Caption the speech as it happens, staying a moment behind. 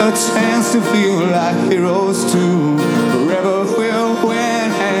A chance to feel like heroes too. Forever we'll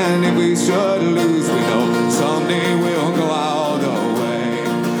win, and if we should lose, we know someday we'll go all the way.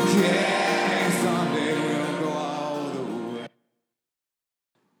 Yeah, someday we'll go all the way.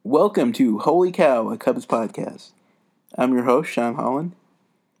 Welcome to Holy Cow, a Cubs podcast. I'm your host, Sean Holland.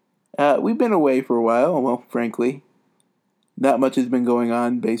 We've been away for a while, well, frankly, not much has been going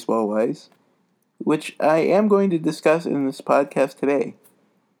on baseball-wise, which I am going to discuss in this podcast today.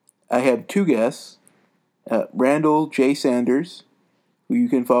 I have two guests, Randall J. Sanders, who you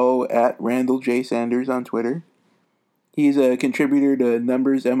can follow at Randall J. Sanders on Twitter. He's a contributor to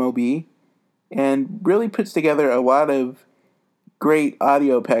Numbers MLB and really puts together a lot of great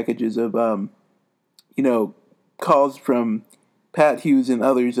audio packages of, calls from Pat Hughes and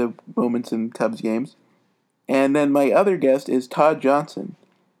others of moments in Cubs games. And then my other guest is Todd Johnson,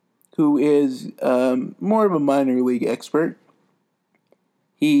 who is more of a minor league expert.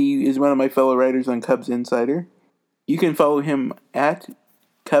 He is one of my fellow writers on Cubs Insider. You can follow him at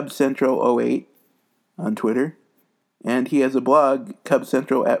CubsCentral08 on Twitter. And he has a blog,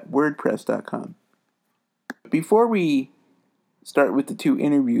 CubsCentral at WordPress.com. Before we start with the two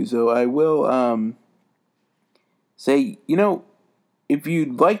interviews, though, I will say, if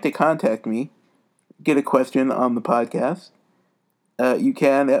you'd like to contact me, get a question on the podcast, you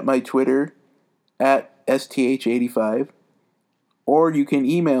can at my Twitter, at STH85, or you can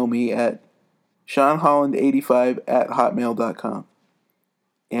email me at SeanHolland85@hotmail.com.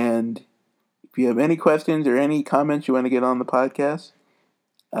 And if you have any questions or any comments you want to get on the podcast,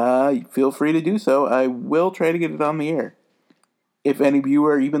 feel free to do so. I will try to get it on the air, if any of you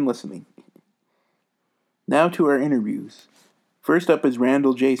are even listening. Now to our interviews. First up is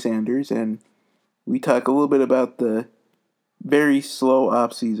Randall J. Sanders, and we talk a little bit about the very slow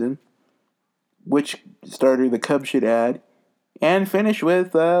offseason, which starter the Cubs should add, and finish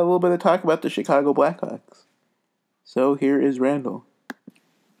with a little bit of talk about the Chicago Blackhawks. So here is Randall.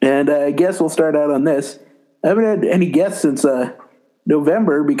 And I guess we'll start out on this. I haven't had any guests since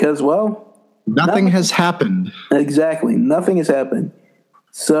November because, nothing has happened. Exactly. Nothing has happened.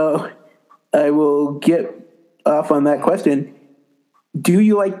 So I will get off on that question. Do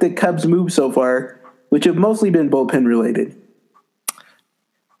you like the Cubs' moves so far, which have mostly been bullpen related?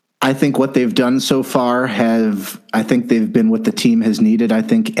 I think what they've done so far they've been what the team has needed. I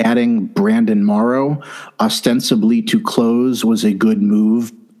think adding Brandon Morrow ostensibly to close was a good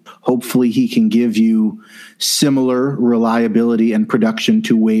move. Hopefully he can give you similar reliability and production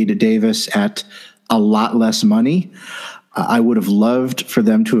to Wade Davis at a lot less money. I would have loved for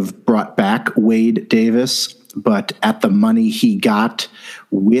them to have brought back Wade Davis, but at the money he got,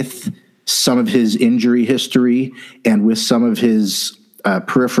 with some of his injury history and with some of his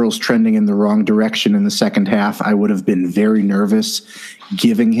peripherals trending in the wrong direction in the second half, I would have been very nervous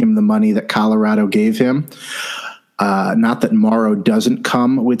giving him the money that Colorado gave him. Not that Morrow doesn't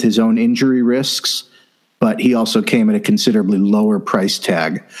come with his own injury risks, but he also came at a considerably lower price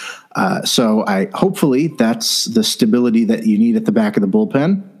tag. So hopefully that's the stability that you need at the back of the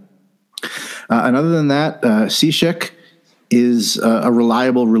bullpen. And other than that, Cishek is a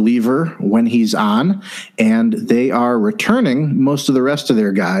reliable reliever when he's on, and they are returning most of the rest of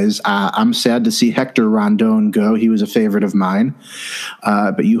their guys. I'm sad to see Hector Rondon go. He was a favorite of mine.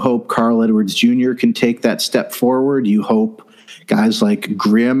 But you hope Carl Edwards Jr. can take that step forward. You hope guys like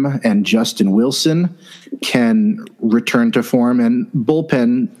Grimm and Justin Wilson can return to form, and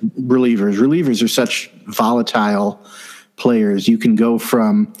bullpen relievers are such volatile players. You can go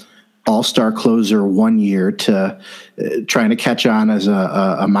from all-star closer 1 year to trying to catch on as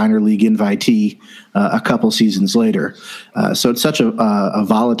a minor league invitee a couple seasons later. So it's such a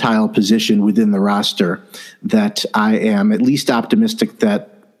volatile position within the roster that I am at least optimistic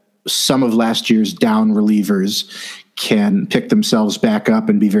that some of last year's down relievers can pick themselves back up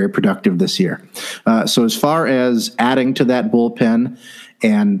and be very productive this year. So as far as adding to that bullpen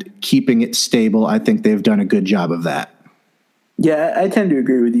and keeping it stable, I think they've done a good job of that. Yeah, I tend to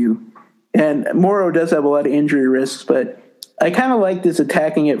agree with you. And Morrow does have a lot of injury risks, but I kind of like this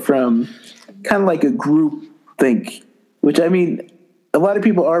attacking it from kind of like a group think, which, I mean, a lot of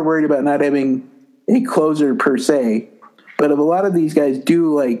people are worried about not having a closer per se, but if a lot of these guys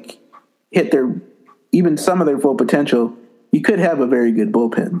do hit even some of their full potential, you could have a very good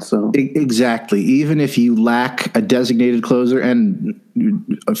bullpen. So exactly. Even if you lack a designated closer, and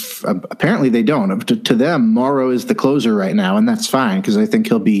apparently they don't. To them, Morrow is the closer right now, and that's fine because I think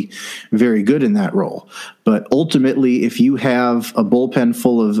he'll be very good in that role. But ultimately, if you have a bullpen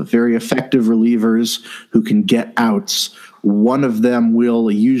full of very effective relievers who can get outs, one of them will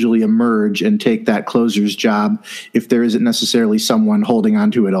usually emerge and take that closer's job if there isn't necessarily someone holding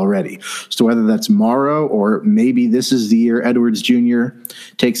on to it already. So whether that's Morrow, or maybe this is the year Edwards Jr.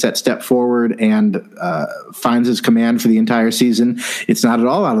 takes that step forward and finds his command for the entire season, it's not at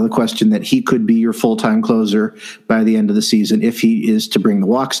all out of the question that he could be your full-time closer by the end of the season if he is to bring the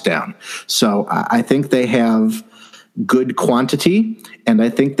walks down. So I think they have good quantity, and I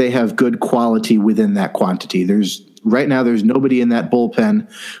think they have good quality within that quantity. Right now, there's nobody in that bullpen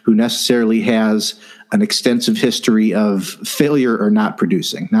who necessarily has an extensive history of failure or not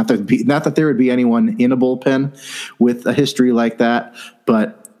producing. Not that there would be anyone in a bullpen with a history like that,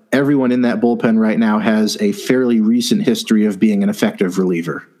 but everyone in that bullpen right now has a fairly recent history of being an effective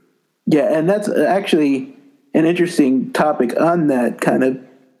reliever. Yeah, and that's actually an interesting topic on that kind of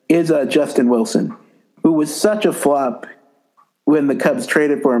is Justin Wilson, who was such a flop when the Cubs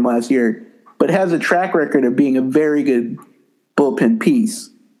traded for him last year, but has a track record of being a very good bullpen piece.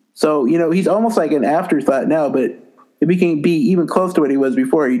 So, he's almost like an afterthought now, but if he can be even close to what he was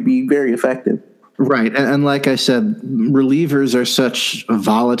before, he'd be very effective. Right. And like I said, relievers are such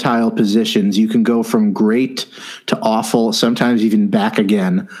volatile positions. You can go from great to awful, sometimes even back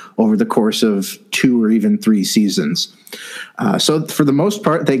again over the course of 2 or even 3 seasons. So for the most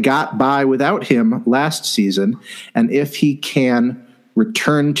part, they got by without him last season. And if he can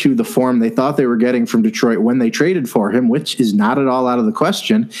return to the form they thought they were getting from Detroit when they traded for him, which is not at all out of the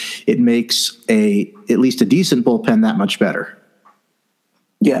question, it makes at least a decent bullpen that much better.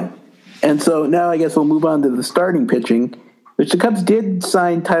 Yeah. And so now I guess we'll move on to the starting pitching, which the Cubs did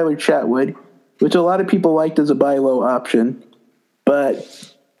sign Tyler Chatwood, which a lot of people liked as a buy low option.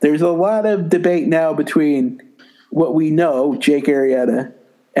 But there's a lot of debate now between what we know, Jake Arrieta,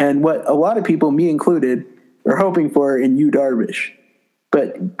 and what a lot of people, me included, are hoping for in Yu Darvish.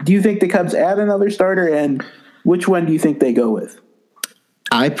 But do you think the Cubs add another starter, and which one do you think they go with?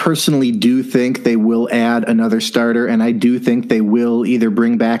 I personally do think they will add another starter, and I do think they will either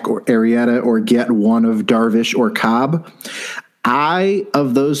bring back Arrieta or get one of Darvish or Cobb.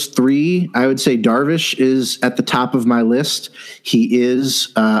 Of those 3, I would say Darvish is at the top of my list. He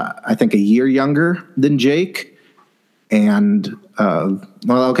is, I think, a year younger than Jake. And,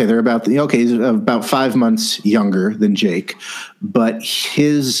 he's about 5 months younger than Jake. But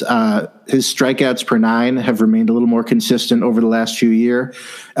his strikeouts per 9 have remained a little more consistent over the last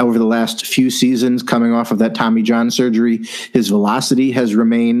few seasons, coming off of that Tommy John surgery. His velocity has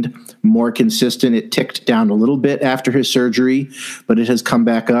remained more consistent. It ticked down a little bit after his surgery, but it has come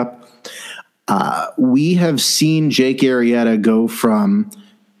back up. We have seen Jake Arrieta go from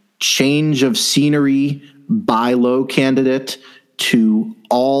change of scenery, buy low candidate to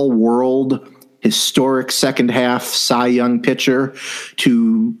all-world historic second half Cy Young pitcher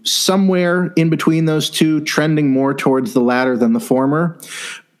to somewhere in between those two, trending more towards the latter than the former.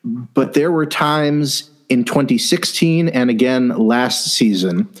 But there were times in 2016 and again last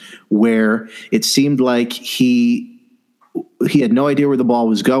season where it seemed like he had no idea where the ball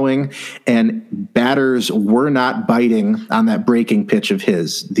was going, and batters were not biting on that breaking pitch of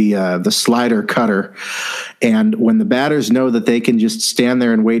his, the slider cutter. And when the batters know that they can just stand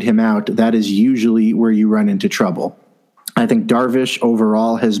there and wait him out, that is usually where you run into trouble. I think Darvish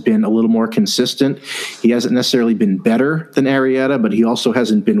overall has been a little more consistent. He hasn't necessarily been better than Arrieta, but he also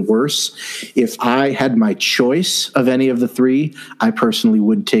hasn't been worse. If I had my choice of any of the 3, I personally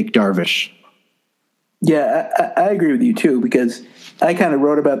would take Darvish. Yeah, I agree with you too, because I kind of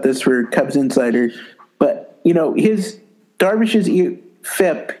wrote about this for Cubs Insider, but his Darvish's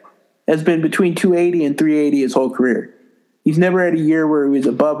FIP has been between 280 and 380 his whole career. He's never had a year where he was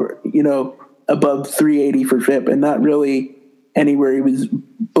above 380 for FIP, and not really anywhere he was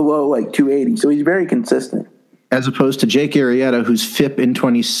below like 280. So he's very consistent. As opposed to Jake Arrieta, whose FIP in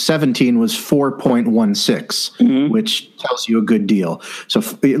 2017 was 4.16, which tells you a good deal. So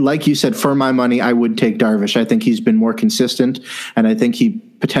like you said, for my money, I would take Darvish. I think he's been more consistent, and I think he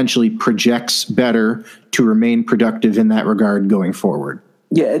potentially projects better to remain productive in that regard going forward.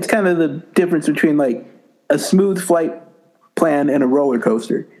 Yeah, it's kind of the difference between like a smooth flight plan and a roller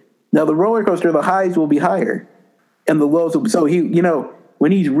coaster. Now, the roller coaster, the highs will be higher, and the lows will be. So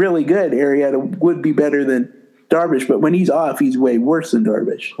when he's really good, Arrieta would be better than Darvish, but when he's off, he's way worse than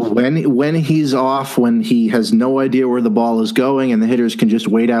Darvish. When he's off, when he has no idea where the ball is going and the hitters can just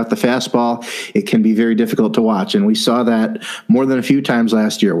wait out the fastball, it can be very difficult to watch. And we saw that more than a few times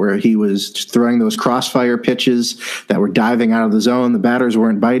last year, where he was throwing those crossfire pitches that were diving out of the zone. The batters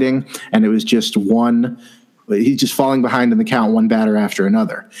weren't biting, and it was just he's just falling behind in the count, one batter after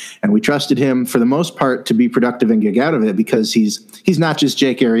another. And we trusted him for the most part to be productive and get out of it, because he's not just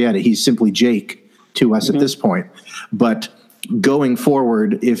Jake Arrieta. He's simply Jake. to us at this point. But going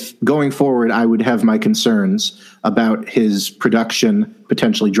forward, I would have my concerns about his production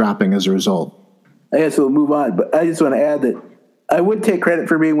potentially dropping as a result. I guess we'll move on, but I just want to add that I would take credit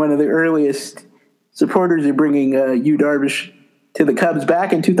for being one of the earliest supporters of bringing Yu Darvish to the Cubs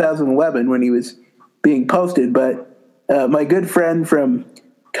back in 2011 when he was being posted. But my good friend from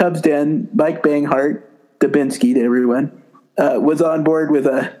Cubs Den, Mike Banghart, Dubinsky to everyone, was on board with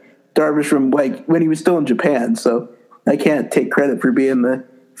Darvish from like when he was still in Japan. So I can't take credit for being the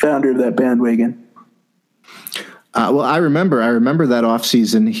founder of that bandwagon. Well, I remember that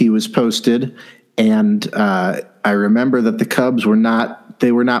offseason he was posted, and I remember that the Cubs were not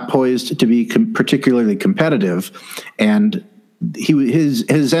poised to be particularly competitive, and his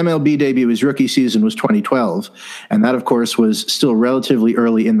MLB debut, his rookie season, was 2012, and that of course was still relatively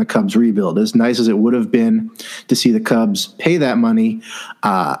early in the Cubs rebuild. As nice as it would have been to see the Cubs pay that money,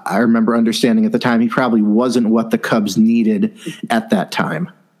 I remember understanding at the time he probably wasn't what the Cubs needed at that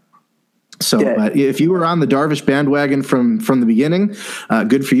time. So if you were on the Darvish bandwagon from the beginning,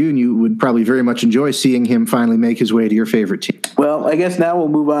 good for you, and you would probably very much enjoy seeing him finally make his way to your favorite team. Well, I guess now we'll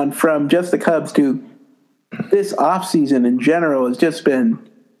move on from just the Cubs to this offseason in general has just been,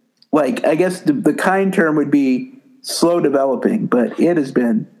 like, I guess the kind term would be slow developing, but it has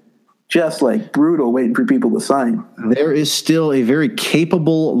been just like brutal waiting for people to sign. There is still a very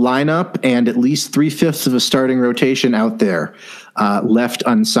capable lineup and at least 3/5 of a starting rotation out there left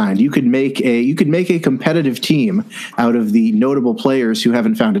unsigned. You could make a competitive team out of the notable players who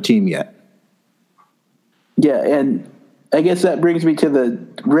haven't found a team yet. Yeah, and I guess that brings me to the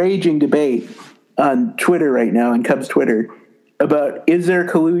raging debate on Twitter right now, on Cubs Twitter, about is there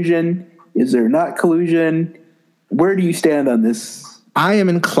collusion? Is there not collusion? Where do you stand on this? I am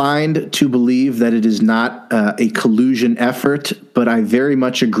inclined to believe that it is not a collusion effort, but I very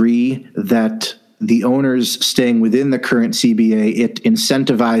much agree that the owners staying within the current CBA, it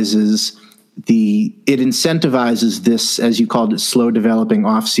incentivizes this, as you called it, slow developing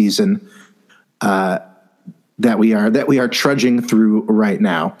offseason that we are trudging through right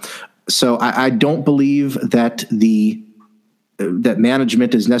now. So I don't believe that that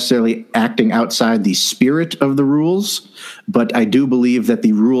management is necessarily acting outside the spirit of the rules, but I do believe that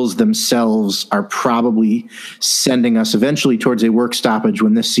the rules themselves are probably sending us eventually towards a work stoppage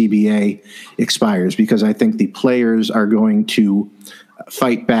when this CBA expires, because I think the players are going to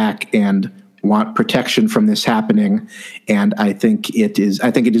fight back and want protection from this happening. And I think it is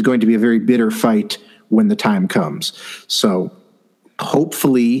going to be a very bitter fight when the time comes. So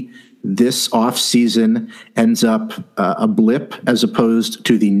hopefully this offseason ends up a blip as opposed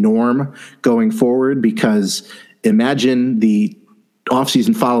to the norm going forward, because imagine the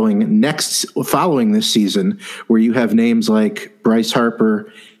offseason following this season where you have names like Bryce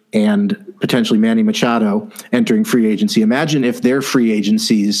Harper and potentially Manny Machado entering free agency. Imagine if their free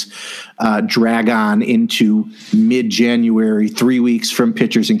agencies drag on into mid-January, 3 weeks from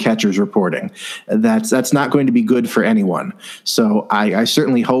pitchers and catchers reporting. That's not going to be good for anyone. So I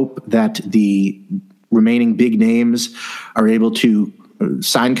certainly hope that the remaining big names are able to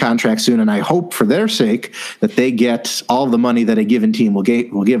sign contracts soon, and I hope for their sake that they get all the money that a given team will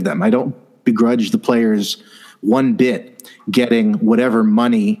give them. I don't begrudge the players one bit getting whatever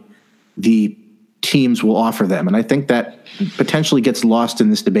money the teams will offer them. And I think that potentially gets lost in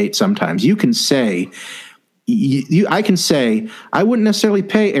this debate sometimes. You can say, I can say, I wouldn't necessarily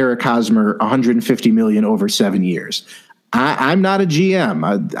pay Eric Hosmer $150 million over 7 years. I'm not a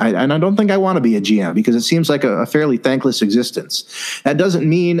GM, and I don't think I want to be a GM because it seems like a fairly thankless existence. That doesn't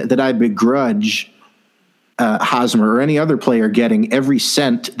mean that I begrudge Hosmer or any other player getting every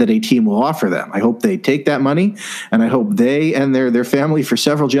cent that a team will offer them. I hope they take that money, and I hope they and their family for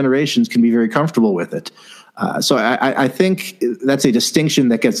several generations can be very comfortable with it. So I think that's a distinction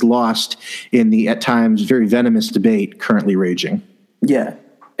that gets lost in the, at times, very venomous debate currently raging. Yeah,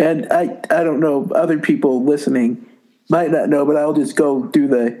 and I don't know, other people listening might not know, but I'll just go through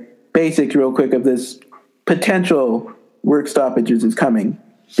the basics real quick of this potential work stoppages is coming.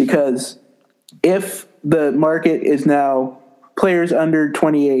 Because if the market is now players under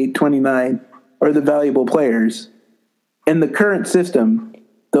 28, 29 are the valuable players, in the current system,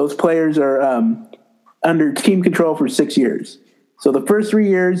 those players are under team control for 6 years. So the first 3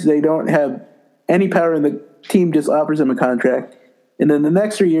 years, they don't have any power, and the team just offers them a contract. And then the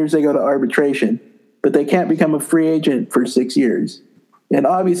next 3 years, they go to arbitration. But they can't become a free agent for 6 years. And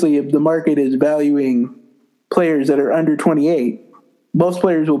obviously, if the market is valuing players that are under 28, most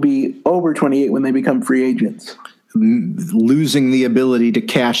players will be over 28 when they become free agents. Losing the ability to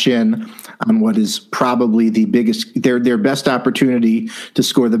cash in on what is probably their best opportunity to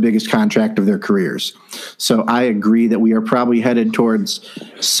score the biggest contract of their careers. So I agree that we are probably headed towards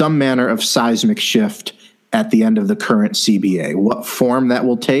some manner of seismic shift at the end of the current CBA. What form that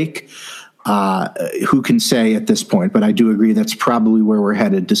will take, who can say at this point? But I do agree that's probably where we're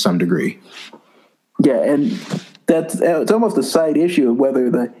headed to some degree. Yeah, and it's almost a side issue of whether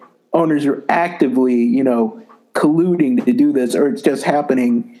the owners are actively, colluding to do this, or it's just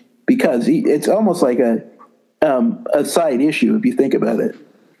happening because it's almost like a side issue if you think about it.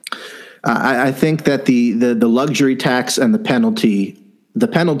 I think that the luxury tax and the penalty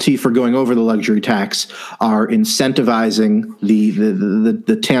for going over the luxury tax are incentivizing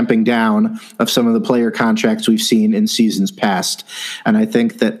the tamping down of some of the player contracts we've seen in seasons past. And I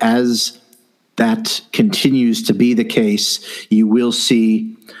think that as that continues to be the case, you will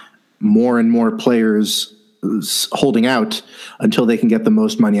see more and more players holding out until they can get the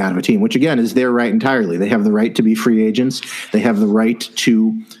most money out of a team, which again is their right entirely. They have the right to be free agents. They have the right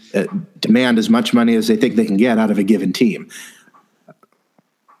to demand as much money as they think they can get out of a given team.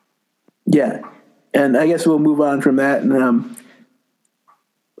 Yeah, and I guess we'll move on from that, and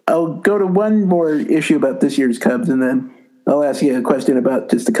I'll go to one more issue about this year's Cubs, and then I'll ask you a question about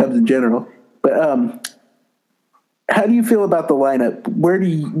just the Cubs in general. But how do you feel about the lineup?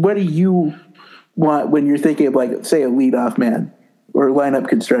 What do you want when you're thinking of, like, say, a leadoff man or lineup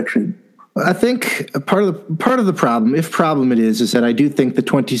construction? I think part of the problem, if problem it is that I do think the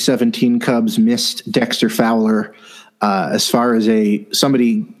 2017 Cubs missed Dexter Fowler as far as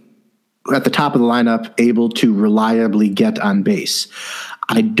somebody at the top of the lineup able to reliably get on base.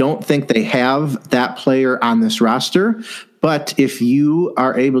 I don't think they have that player on this roster, but if you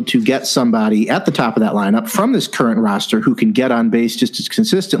are able to get somebody at the top of that lineup from this current roster who can get on base just as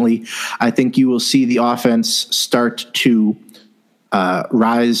consistently, I think you will see the offense start to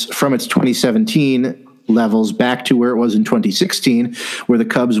rise from its 2017 levels back to where it was in 2016, where the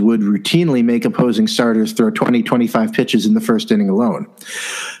Cubs would routinely make opposing starters throw 20, 25 pitches in the first inning alone.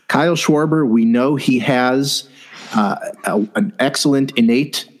 Kyle Schwarber, we know he has an excellent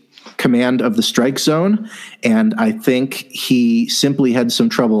innate command of the strike zone, and I think he simply had some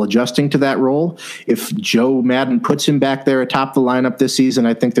trouble adjusting to that role. If Joe Maddon puts him back there atop the lineup this season,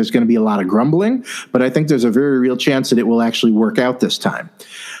 I think there's going to be a lot of grumbling, but I think there's a very real chance that it will actually work out this time.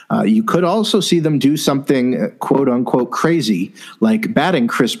 You could also see them do something quote unquote crazy, like batting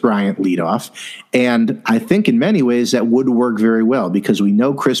Chris Bryant leadoff. And I think in many ways that would work very well because we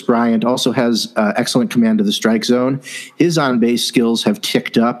know Chris Bryant also has excellent command of the strike zone. His on-base skills have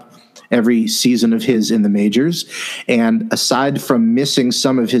ticked up every season of his in the majors. And aside from missing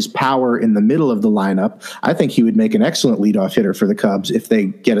some of his power in the middle of the lineup, I think he would make an excellent leadoff hitter for the Cubs if they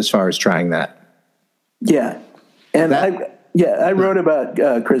get as far as trying that. Yeah. And I wrote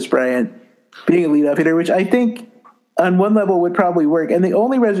about Chris Bryant being a leadoff hitter, which I think on one level would probably work. And the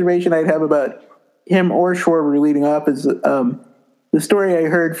only reservation I'd have about him or Schwarber leading off is the story I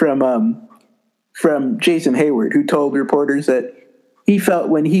heard from Jason Hayward, who told reporters that he felt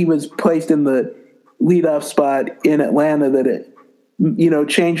when he was placed in the leadoff spot in Atlanta that it,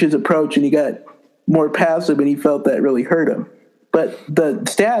 changed his approach and he got more passive and he felt that really hurt him. But the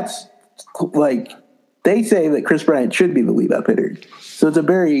stats, they say that Chris Bryant should be the leadoff hitter. So it's a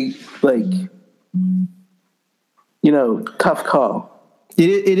very, tough call.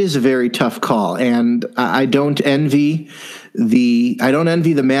 It is a very tough call, and I don't envy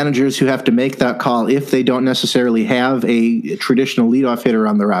the managers who have to make that call if they don't necessarily have a traditional leadoff hitter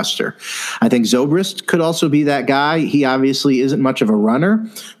on the roster. I think Zobrist could also be that guy. He obviously isn't much of a runner,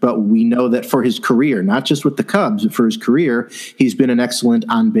 but we know that for his career, not just with the Cubs, but for his career, he's been an excellent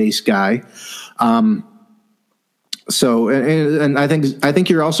on-base guy. So, and I think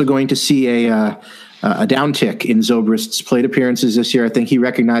you're also going to see a downtick in Zobrist's plate appearances this year. I think he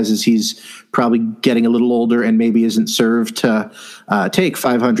recognizes he's probably getting a little older and maybe isn't served to take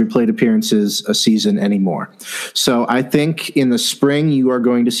 500 plate appearances a season anymore. So I think in the spring you are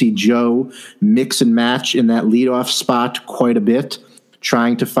going to see Joe mix and match in that leadoff spot quite a bit,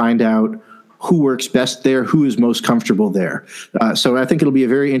 trying to find out who works best there, who is most comfortable there. So I think it'll be a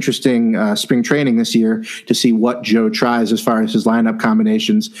very interesting spring training this year to see what Joe tries as far as his lineup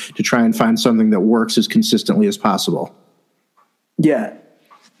combinations to try and find something that works as consistently as possible. Yeah,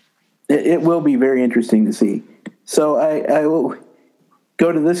 it will be very interesting to see. So I will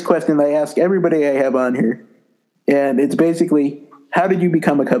go to this question I ask everybody I have on here, and it's basically, how did you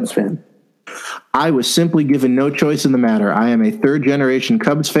become a Cubs fan? I was simply given no choice in the matter. I am a third-generation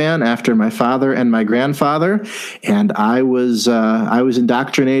Cubs fan after my father and my grandfather, and I was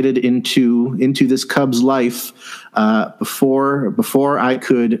indoctrinated into this Cubs life before I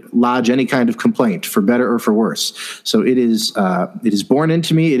could lodge any kind of complaint, for better or for worse. So it is born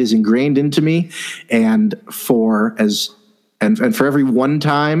into me. It is ingrained into me, and for every one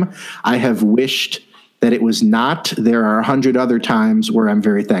time I have wished that it was not, there are 100 other times where I'm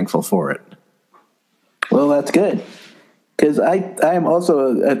very thankful for it. Well, that's good, because I am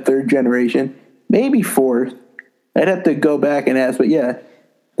also a third generation, maybe fourth. I'd have to go back and ask, but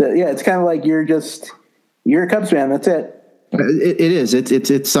it's kind of like you're a Cubs fan. That's it. It is.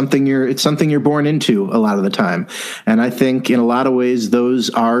 It's something you're born into a lot of the time, and I think in a lot of ways those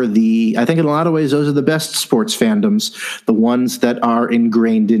are the best sports fandoms, the ones that are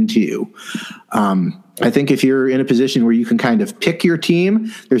ingrained into you. I think if you're in a position where you can kind of pick your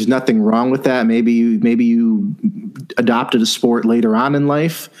team, there's nothing wrong with that. Maybe you adopted a sport later on in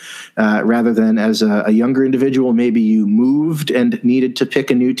life, rather than as a younger individual. Maybe you moved and needed to pick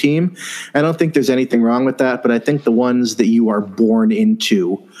a new team. I don't think there's anything wrong with that, but I think the ones that you are born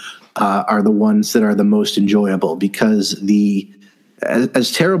into are the ones that are the most enjoyable, because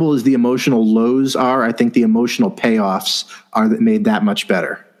as terrible as the emotional lows are, I think the emotional payoffs are that made that much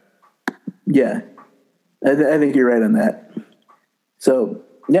better. Yeah. I think you're right on that. So,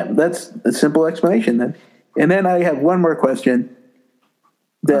 yeah, that's a simple explanation then. And then I have one more question.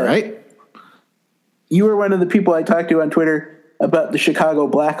 All right. You were one of the people I talked to on Twitter about the Chicago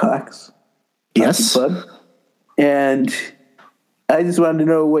Blackhawks. Yes. Club. And I just wanted to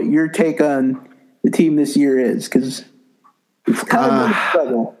know what your take on the team this year is, because it's kind of a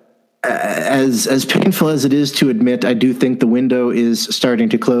struggle. As painful as it is to admit, I do think the window is starting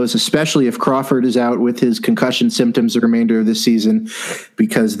to close, especially if Crawford is out with his concussion symptoms the remainder of this season,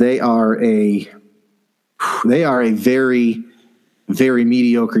 because they are a very, very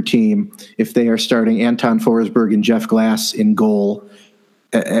mediocre team if they are starting Anton Forsberg and Jeff Glass in goal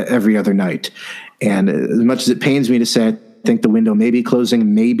every other night. And as much as it pains me to say, I think the window may be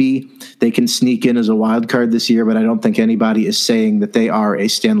closing. Maybe they can sneak in as a wild card this year, but I don't think anybody is saying that they are a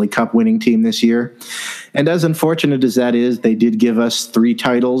Stanley Cup winning team this year. And as unfortunate as that is, they did give us 3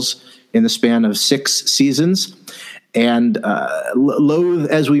 titles in the span of 6 seasons. And loath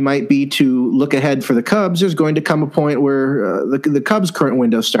as we might be to look ahead for the Cubs, there's going to come a point where the Cubs' current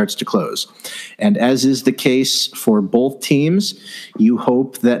window starts to close. And as is the case for both teams, you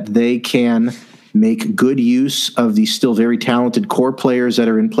hope that they can make good use of the still very talented core players that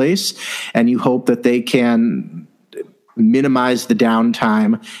are in place, and you hope that they can minimize the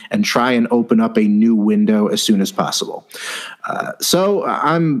downtime and try and open up a new window as soon as possible. So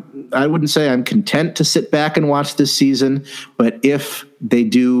I wouldn't say I'm content to sit back and watch this season, but if they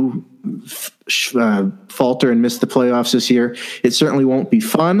do falter and miss the playoffs this year, it certainly won't be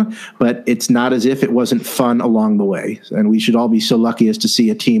fun, but it's not as if it wasn't fun along the way. And we should all be so lucky as to see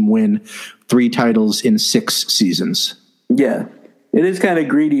a team win 3 titles in 6 seasons. Yeah, it is kind of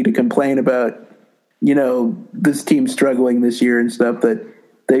greedy to complain about, this team struggling this year and stuff, that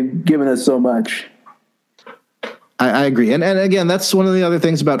they've given us so much. I agree. And again, that's one of the other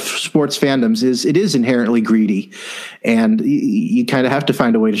things about sports fandoms is it is inherently greedy, and you kind of have to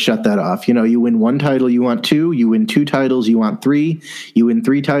find a way to shut that off. You win 1 title, you want 2, you win 2 titles, you want 3, you win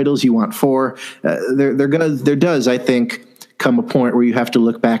 3 titles, you want 4. There does, I think, come a point where you have to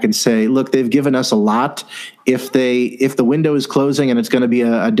look back and say, look, they've given us a lot. If the window is closing and it's going to be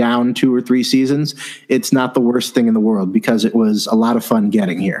a down 2 or 3 seasons, it's not the worst thing in the world, because it was a lot of fun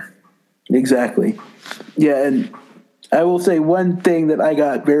getting here. Exactly. Yeah. And I will say one thing that I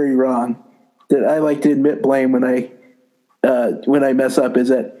got very wrong, that I like to admit blame when I mess up, is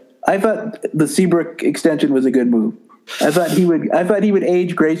that I thought the Seabrook extension was a good move. I thought he would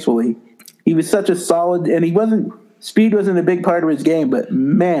age gracefully. He was such a solid, and speed wasn't a big part of his game, but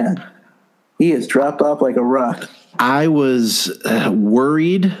man, he has dropped off like a rock. I was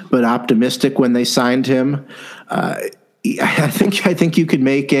worried but optimistic when they signed him. I think you could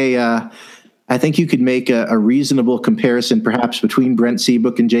make a reasonable comparison perhaps between Brent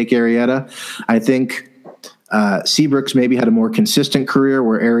Seabrook and Jake Arrieta. I think Seabrook's maybe had a more consistent career,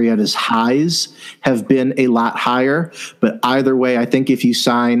 where Arrieta's highs have been a lot higher. But either way, I think if you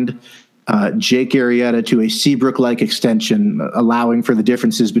signed Jake Arrieta to a Seabrook-like extension, allowing for the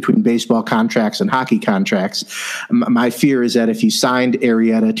differences between baseball contracts and hockey contracts, my fear is that if you signed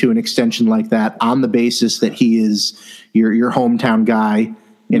Arrieta to an extension like that on the basis that he is your hometown guy,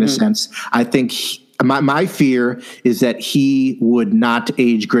 in a sense, I think My fear is that he would not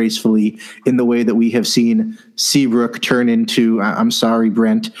age gracefully in the way that we have seen Seabrook turn into, I'm sorry,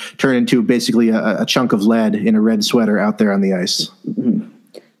 Brent, turn into basically a chunk of lead in a red sweater out there on the ice. Mm-hmm.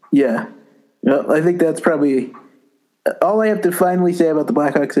 Yeah. Well, I think that's probably all I have to finally say about the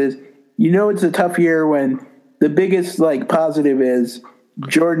Blackhawks is, it's a tough year when the biggest positive is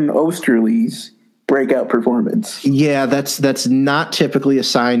Jordan Osterley's breakout performance. Yeah, that's not typically a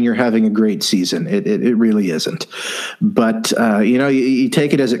sign you're having a great season. It really isn't. But you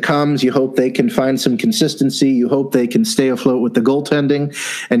take it as it comes. You hope they can find some consistency. You hope they can stay afloat with the goaltending,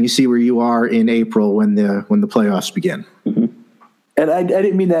 and you see where you are in April when the playoffs begin. Mm-hmm. And I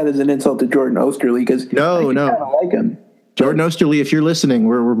didn't mean that as an insult to Jordan Osterley, because no, I kind of like him. Jordan Osterley, if you're listening,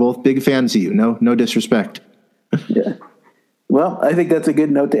 we're both big fans of you. No disrespect. Yeah. Well, I think that's a good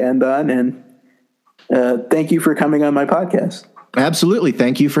note to end on, and thank you for coming on my podcast. Absolutely.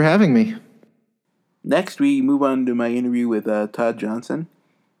 Thank you for having me. Next, we move on to my interview with Todd Johnson,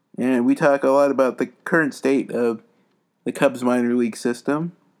 and we talk a lot about the current state of the Cubs minor league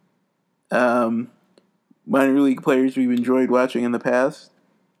system, minor league players we've enjoyed watching in the past,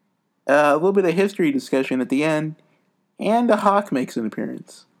 a little bit of history discussion at the end, and a Hawk makes an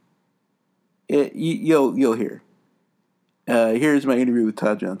appearance. You'll hear. Here's my interview with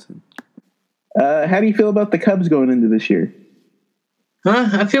Todd Johnson. How do you feel about the Cubs going into this year?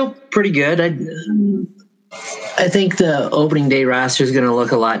 I feel pretty good. I think the opening day roster is going to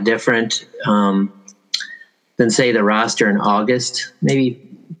look a lot different than, say, the roster in August. Maybe,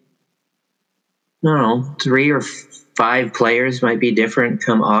 I don't know, 3 or 5 players might be different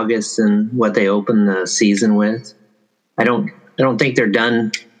come August than what they open the season with. I don't think they're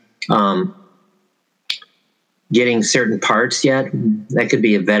done getting certain parts yet. That could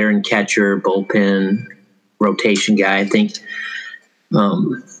be a veteran catcher, bullpen, rotation guy. I think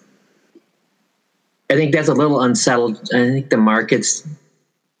that's a little unsettled. I think the market's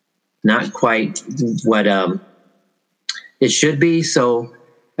not quite what it should be. So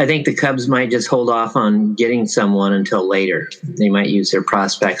I think the Cubs might just hold off on getting someone until later. They might use their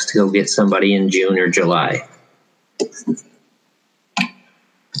prospects to go get somebody in June or July.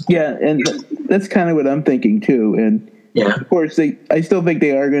 Yeah, and that's kind of what I'm thinking too. And yeah, of course, I still think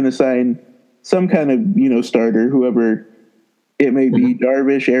they are going to sign some kind of starter, whoever it may be,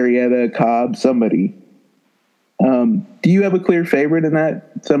 Darvish, Arrieta, Cobb, somebody. Do you have a clear favorite in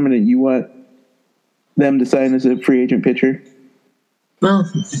that? Someone that you want them to sign as a free agent pitcher? Well,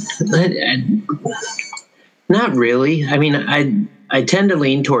 not really. I mean, I tend to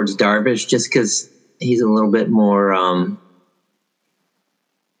lean towards Darvish just because he's a little bit more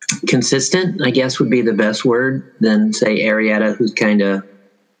consistent, I guess would be the best word, than, say, Arrieta, who's kind of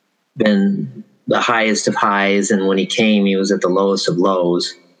been the highest of highs, and when he came, he was at the lowest of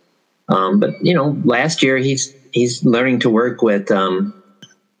lows. But last year he's learning to work with,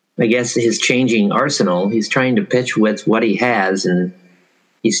 I guess, his changing arsenal. He's trying to pitch with what he has, and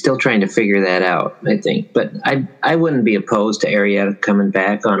he's still trying to figure that out, I think. But I wouldn't be opposed to Arrieta coming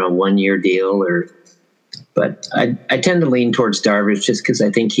back on a 1-year deal, but I tend to lean towards Darvish just because I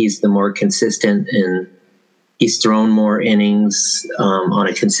think he's the more consistent, and he's thrown more innings on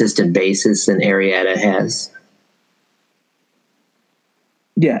a consistent basis than Arrieta has.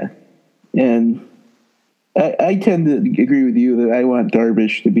 Yeah, and I tend to agree with you that I want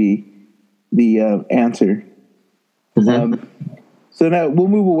Darvish to be the answer. Mm-hmm. So now we'll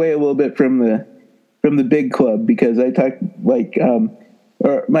move away a little bit from the big club, because I talked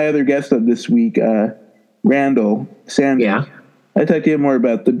or my other guest of this week, Randall Sanders. Yeah, I talked to him more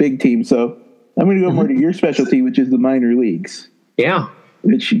about the big team. So I'm going to go more to your specialty, which is the minor leagues. Yeah,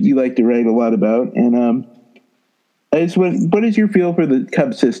 which you like to write a lot about. And what is your feel for the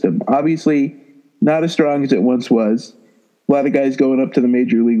Cubs system? Obviously, not as strong as it once was. A lot of guys going up to the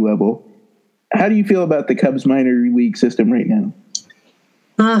major league level. How do you feel about the Cubs minor league system right now?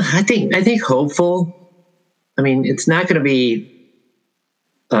 I think hopeful. I mean, it's not going to be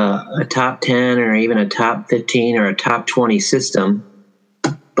a top 10 or even a top 15 or a top 20 system,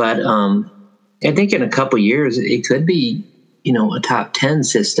 but I think in a couple years it could be, a top 10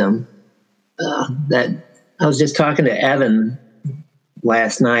 system. That I was just talking to Evan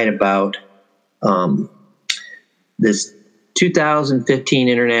last night about this 2015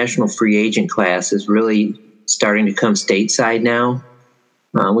 international free agent class is really starting to come stateside now.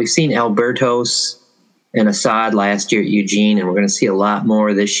 We've seen Albertos and Assad last year at Eugene, and we're going to see a lot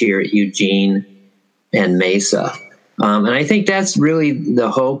more this year at Eugene and Mesa. And I think that's really the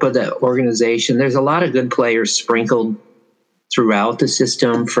hope of the organization. There's a lot of good players sprinkled throughout the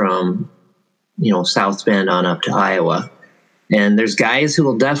system from, South Bend on up to Iowa. And there's guys who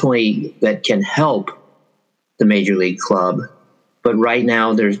will definitely that can help the major league club, but right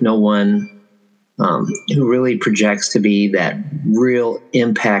now there's no one who really projects to be that real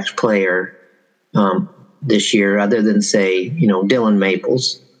impact player this year, other than say Dylan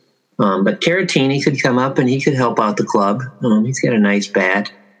Maples. But Caratini could come up and he could help out the club. He's got a nice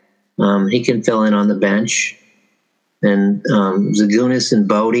bat. He can fill in on the bench. And Zagunis and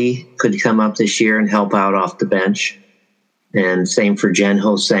Bodie could come up this year and help out off the bench. And same for Jen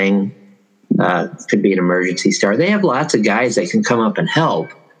Ho-Sang, could be an emergency star. They have lots of guys that can come up and help.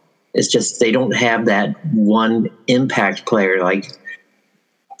 It's just they don't have that one impact player. Like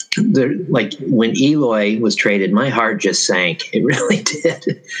when Eloy was traded, my heart just sank. It really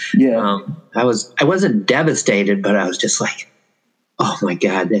did. Yeah. I wasn't devastated, but I was just like, oh my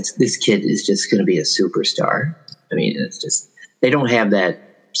God, this kid is just going to be a superstar. I mean, it's just, they don't have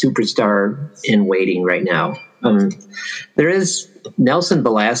that superstar in waiting right now. There is Nelson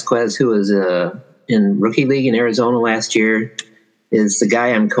Velasquez, who was in Rookie League in Arizona last year, is the guy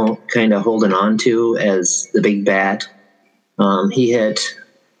I'm kind of holding on to as the big bat. He hit,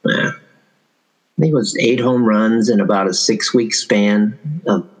 I think it was 8 home runs in about a 6-week span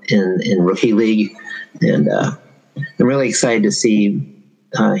in Rookie League. And I'm really excited to see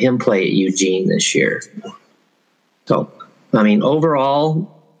him play at Eugene this year. So, I mean,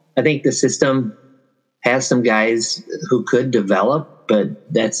 overall, I think the system has some guys who could develop,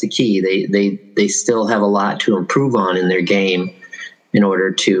 but that's the key. They still have a lot to improve on in their game in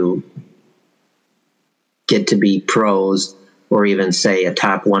order to get to be pros or even say a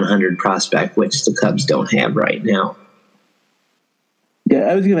top 100 prospect, which the Cubs don't have right now. Yeah,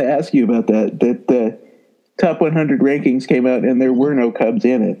 I was going to ask you about that the top 100 rankings came out and there were no Cubs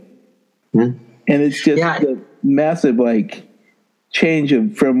in it. Mm-hmm. And it's just a massive, change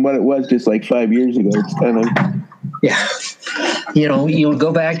from what it was just 5 years ago. It's kind of... Yeah. You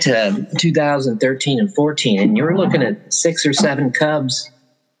go back to 2013 and 14, and you're looking at 6 or 7 Cubs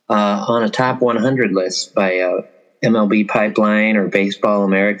on a top 100 list by MLB Pipeline or Baseball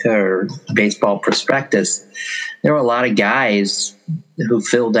America or Baseball Prospectus. There were a lot of guys who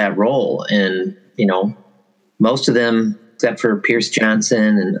filled that role, and most of them, except for Pierce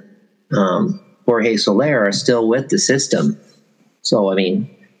Johnson and Jorge Soler, are still with the system. So, I mean,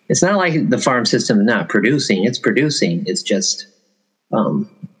 it's not like the farm system is not producing. It's producing. It's just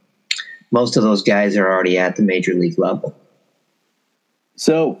most of those guys are already at the major league level.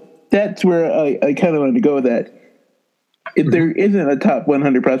 So that's where I kind of wanted to go with that. If there isn't a top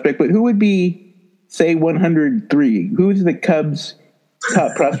 100 prospect, but who would be, say, 103? Who is the Cubs'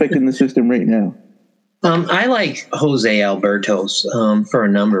 top prospect in the system right now? I like Jose Albertos for a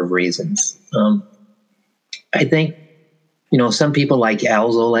number of reasons. I think, some people like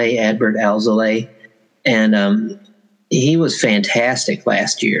Adbert Alzolay, and he was fantastic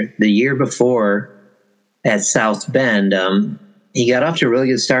last year. The year before at South Bend, he got off to a really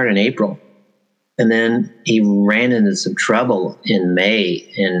good start in April. And then he ran into some trouble in May,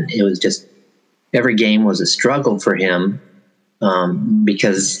 and it was just every game was a struggle for him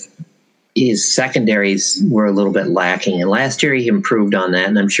because his secondaries were a little bit lacking. And last year he improved on that,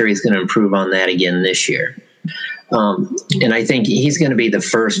 and I'm sure he's going to improve on that again this year. And I think he's going to be the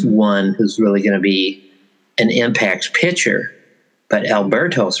first one who's really going to be an impact pitcher. But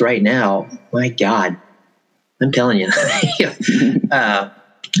Albertos right now, my God, I'm telling you,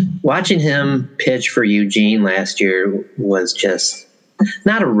 watching him pitch for Eugene last year was just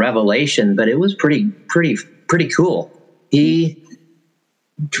not a revelation, but it was pretty cool. He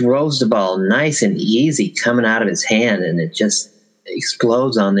throws the ball nice and easy coming out of his hand, and it just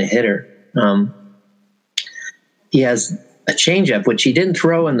explodes on the hitter. He has a changeup, which he didn't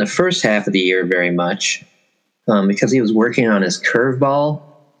throw in the first half of the year very much because he was working on his curveball,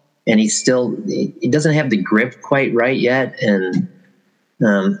 and he doesn't have the grip quite right yet, and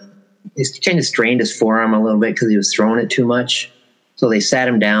he's kind of strained his forearm a little bit because he was throwing it too much. So they sat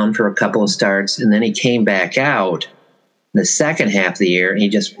him down for a couple of starts, and then he came back out in the second half of the year, and he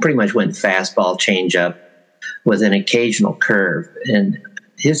just pretty much went fastball, changeup with an occasional curve, and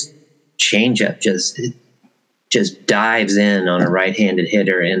his changeup just dives in on a right-handed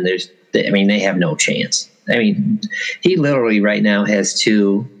hitter, and they have no chance. I mean, he literally right now has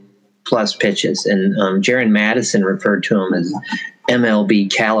 2+ pitches, and Jaron Madison referred to him as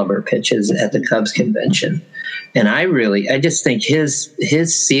MLB caliber pitches at the Cubs convention. And I just think his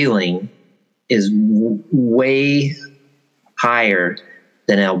ceiling is way higher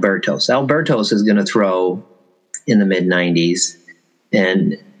than Albertos. Albertos is going to throw in the mid-90s,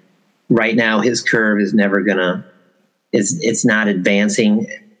 and right now his curve is never going to, it's not advancing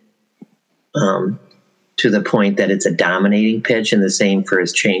to to the point that it's a dominating pitch, and the same for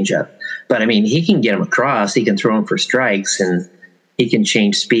his changeup. But I mean, he can get him across. He can throw him for strikes, and he can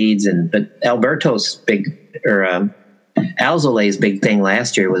change speeds. But Alzolay's big thing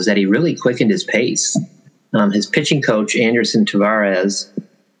last year was that he really quickened his pace. His pitching coach, Anderson Tavares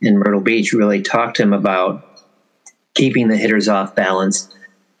in Myrtle Beach, really talked to him about keeping the hitters off balance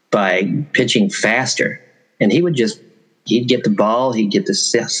by pitching faster. And he'd get the ball, he'd get the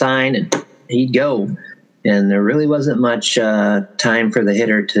sign, and he'd go. And there really wasn't much time for the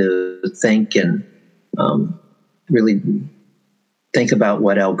hitter to think and really think about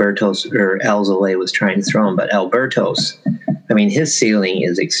what Alzolay was trying to throw him. But Albertos, I mean, his ceiling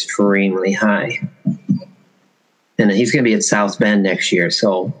is extremely high. And he's going to be at South Bend next year,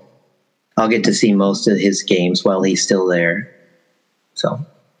 so I'll get to see most of his games while he's still there. So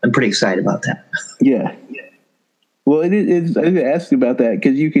I'm pretty excited about that. Yeah. Well, it is. I asked you about that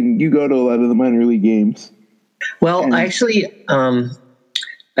because you go to a lot of the minor league games. Well, actually,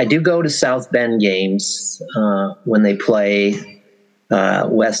 I do go to South Bend games when they play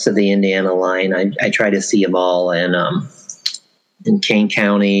west of the Indiana line. I try to see them all in Kane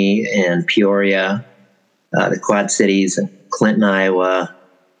County and Peoria, the Quad Cities, and Clinton, Iowa,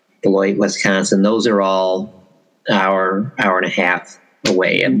 Beloit, Wisconsin. Those are all hour and a half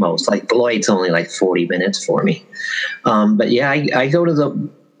away at most. Like Beloit's only like 40 minutes for me. But yeah, I go to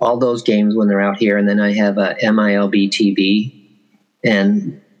all those games when they're out here, and then I have a MILB TV,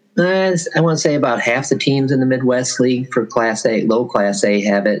 and I want to say about half the teams in the Midwest League for Class A, low Class A,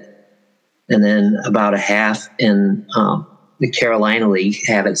 have it, and then about a half in the Carolina League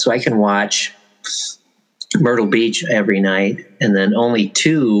have it. So I can watch Myrtle Beach every night, and then only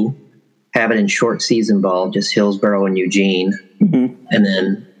 2 have it in short season ball, just Hillsborough and Eugene. Mm-hmm. And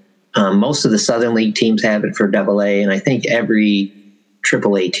then most of the Southern League teams have it for AA, and I think every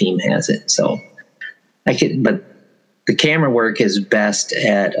AAA team has it. So but the camera work is best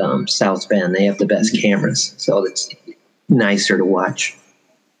at South Bend. They have the best cameras, so it's nicer to watch.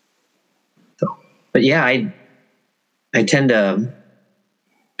 So, but yeah, I tend to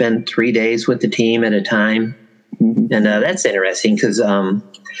spend 3 days with the team at a time, and that's interesting because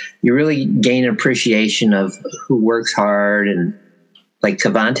you really gain an appreciation of who works hard. And like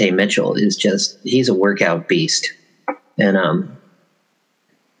Cavante Mitchell he's a workout beast, and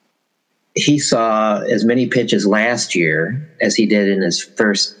he saw as many pitches last year as he did in his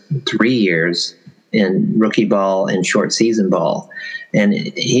first 3 years in rookie ball and short season ball. And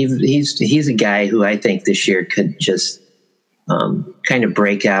he's a guy who I think this year could just kind of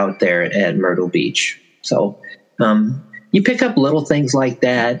break out there at Myrtle Beach. So you pick up little things like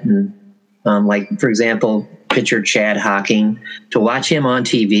that. And like, for example, pitcher Chad Hocking, to watch him on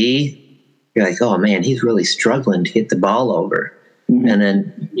TV, you're like, oh man, he's really struggling to get the ball over. Mm-hmm. And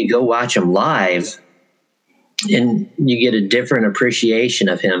then you go watch him live, and you get a different appreciation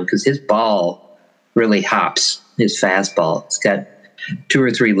of him because his ball really hops, his fastball. It's got 2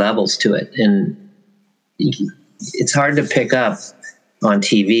 or 3 levels to it. And it's hard to pick up on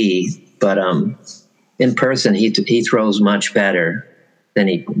TV, but in person, he throws much better than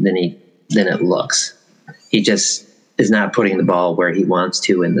it looks. He just is not putting the ball where he wants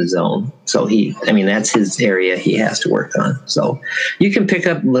to in the zone. So that's his area he has to work on. So you can pick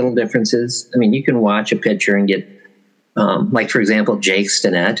up little differences. I mean, you can watch a pitcher and get, like, for example, Jake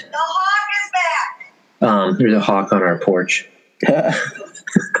Stinnett. The hawk is back. There's a hawk on our porch. So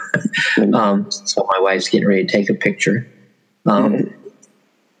my wife's getting ready to take a picture.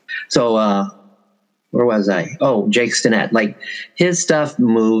 So where was I? Oh, Jake Stinnett. Like, his stuff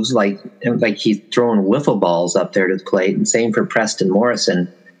moves like he's throwing wiffle balls up there to the plate, and same for Preston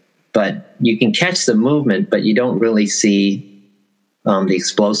Morrison. But you can catch the movement, but you don't really see the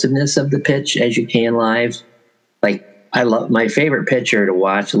explosiveness of the pitch as you can live. Like, my favorite pitcher to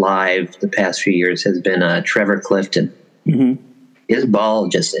watch live the past few years has been Trevor Clifton. Mm-hmm. His ball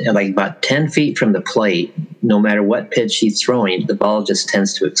just, like, about 10 feet from the plate, no matter what pitch he's throwing, the ball just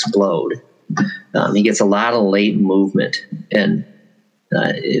tends to explode. He gets a lot of late movement, and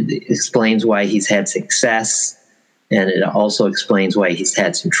it explains why he's had success, and it also explains why he's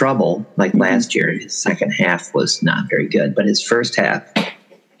had some trouble. Like last year, his second half was not very good, but his first half,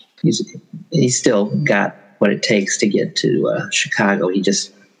 he's still got what it takes to get to Chicago. He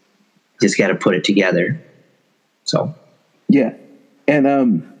just got to put it together. So, yeah,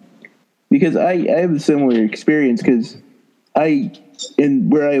 and because I have a similar experience because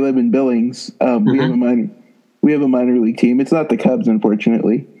where I live in Billings, we have a minor league team. It's not the Cubs,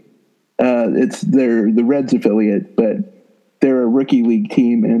 unfortunately. It's the Reds affiliate, but they're a rookie league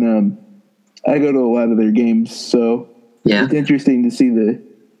team, and I go to a lot of their games. So it's interesting to see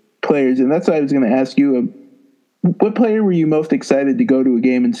players, and that's why I was going to ask you, what player were you most excited to go to a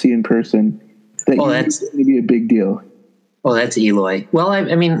game and see in person that that's going to be a big deal? Oh, that's Eloy. Well,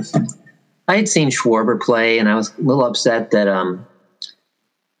 I mean, I had seen Schwarber play, and I was a little upset that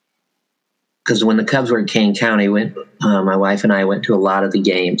because when the Cubs were in Kane County, my wife and I went to a lot of the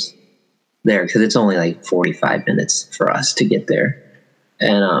games there because it's only like 45 minutes for us to get there,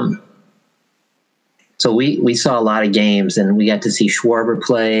 and so we saw a lot of games, and we got to see Schwarber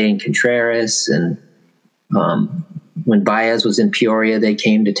play and Contreras, and when Baez was in Peoria, they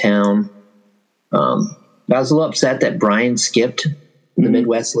came to town. I was a little upset that Brian skipped the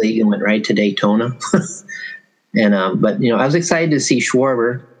Midwest League and went right to Daytona. And but I was excited to see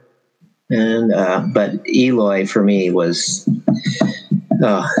Schwarber, and but Eloy for me was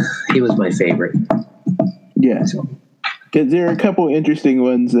he was my favorite. Yeah, because there are a couple interesting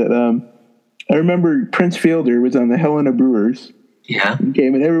ones that I remember. Prince Fielder was on the Helena Brewers. Yeah,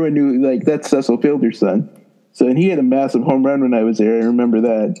 game, and everyone knew like that's Cecil Fielder's son. So, and he had a massive home run when I was there. I remember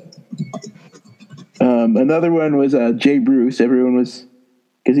that. Another one was Jay Bruce. Everyone was,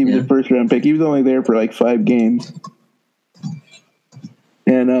 because he was a first round pick. He was only there for like 5 games.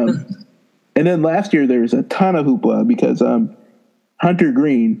 And then last year there was a ton of hoopla because Hunter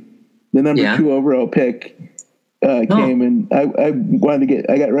Green, the number 2 overall pick, came, and I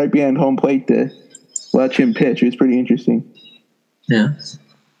got right behind home plate to watch him pitch. It was pretty interesting. Yeah.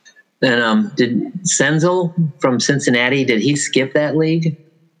 And did Senzel from Cincinnati, did he skip that league?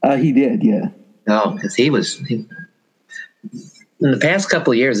 He did, yeah. Oh, because he in the past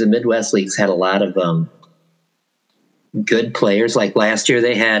couple of years, the Midwest leagues had a lot of good players. Like last year,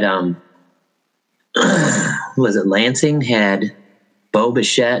 they had was it Lansing had Bo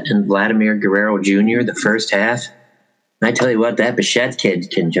Bichette and Vladimir Guerrero Jr. the first half. And I tell you what, that Bichette kid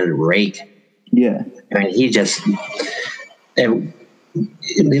can just rake. Yeah, I mean,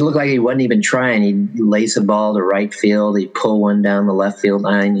 he looked like he wasn't even trying. He'd lace a ball to right field. He'd pull one down the left field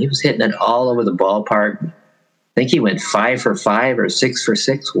line. He was hitting it all over the ballpark. I think he went 5 for 5 or 6 for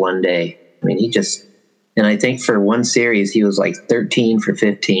 6 one day. I mean, and I think for one series, he was like 13 for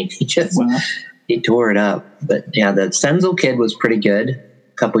 15. He tore it up. But yeah, the Senzel kid was pretty good a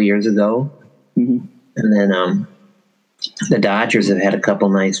couple years ago. Mm-hmm. And then the Dodgers have had a couple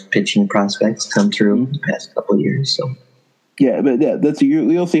nice pitching prospects come through the past couple of years. So. Yeah, but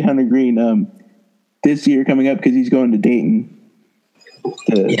you'll see Hunter Green this year coming up because he's going to Dayton.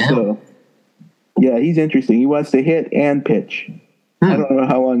 So, yeah, he's interesting. He wants to hit and pitch. I don't know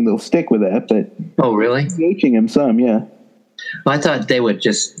how long they'll stick with that, but oh, really? Coaching him some, yeah. Well, I thought they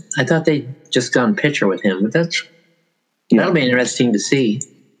just gone pitcher with him, but that'll be interesting to see.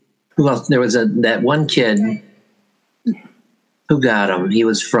 Well, there was that one kid who got him. He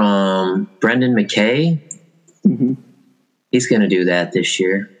was from Brendan McKay. Mm-hmm. He's going to do that this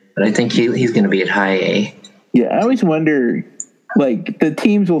year, but I think he's going to be at high A. Yeah, I always wonder, like, the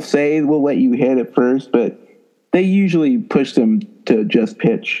teams will say we'll let you hit at first, but they usually push them to just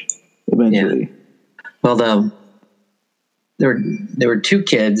pitch eventually. Yeah. Well, there were 2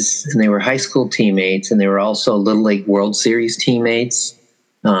 kids, and they were high school teammates, and they were also Little League World Series teammates,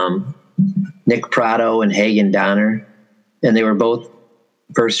 Nick Prado and Hagen Donner, and they were both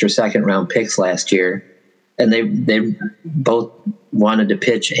first or second round picks last year. And they both wanted to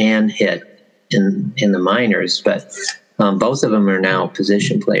pitch and hit in the minors, but both of them are now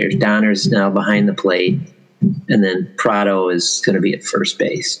position players. Donner's now behind the plate, and then Prado is going to be at first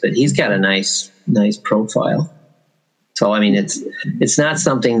base. But he's got a nice profile. So I mean, it's not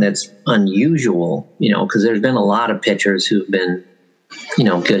something that's unusual, because there's been a lot of pitchers who've been,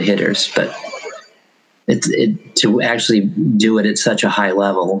 good hitters, but to actually do it at such a high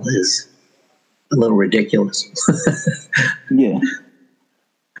level is a little ridiculous. Yeah.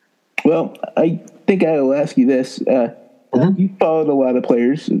 Well, I think I will ask you this. You followed a lot of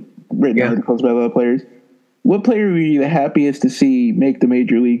players, written articles about a lot of players. What player were you the happiest to see make the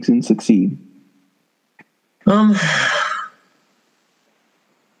major leagues and succeed? I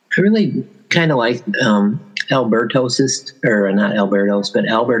really kind of like Albert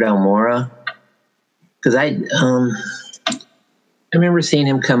Almora, because I remember seeing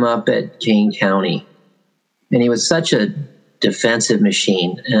him come up at Kane County, and he was such a defensive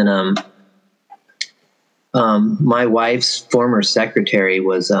machine. And my wife's former secretary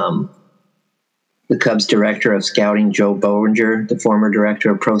was the Cubs director of scouting, Joe Bowinger, the former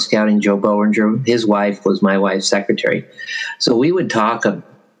director of pro scouting, Joe Bowinger. His wife was my wife's secretary. So we would talk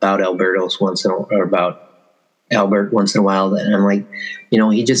about Albert once in a while, and I'm like,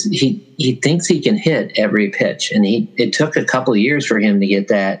 he thinks he can hit every pitch, and it took a couple of years for him to get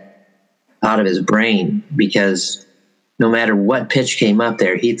that out of his brain, because no matter what pitch came up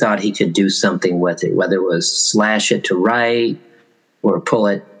there, he thought he could do something with it, whether it was slash it to right or pull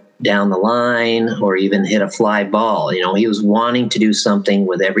it down the line or even hit a fly ball. You know, he was wanting to do something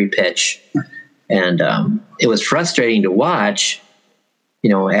with every pitch. And it was frustrating to watch. You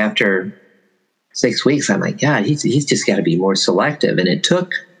know, after 6 weeks, I'm like, God, he's just got to be more selective. And it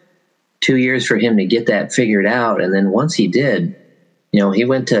took 2 years for him to get that figured out. And then once he did, you know, he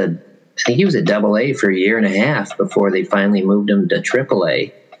went to, I think he was at AA for a year and a half before they finally moved him to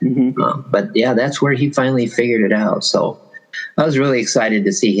AAA. But yeah, that's where he finally figured it out. So I was really excited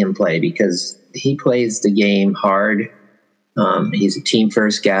to see him play because he plays the game hard. He's a team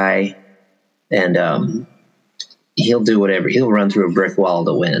first guy, and he'll do whatever. He'll run through a brick wall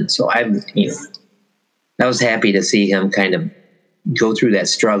to win. So I was happy to see him kind of go through that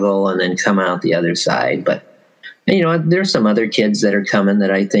struggle and then come out the other side. But you know, there's some other kids that are coming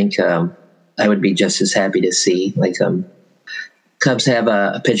that I think I would be just as happy to see. Like Cubs have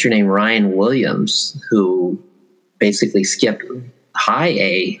a pitcher named Ryan Williams who basically skipped high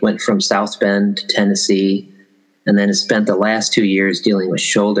A, went from South Bend to Tennessee, and then has spent the last 2 years dealing with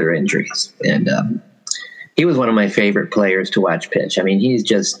shoulder injuries. And he was one of my favorite players to watch pitch. I mean, he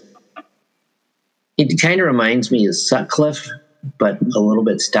kind of reminds me of Sutcliffe, but a little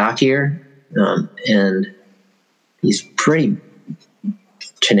bit stockier. And he's pretty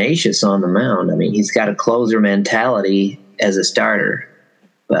tenacious on the mound. I mean, he's got a closer mentality as a starter,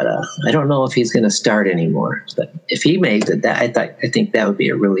 but I don't know if he's going to start anymore. But if he makes it, I think that would be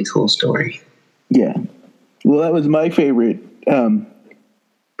a really cool story. Yeah. Well, that was my favorite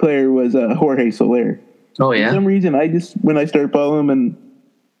player was Jorge Soler. Oh yeah. For some reason, when I started following him in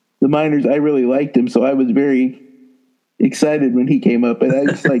the minors, I really liked him, so I was very excited when he came up, and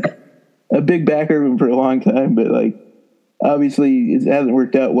I was like a big backer of him for a long time. But like, obviously, it hasn't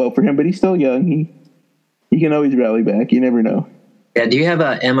worked out well for him. But he's still young. He can always rally back. You never know. Yeah. Do you have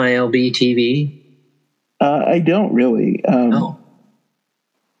a MILB TV? I don't really. No.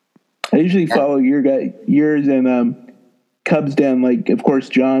 I usually follow yours and Cubs down, like, of course,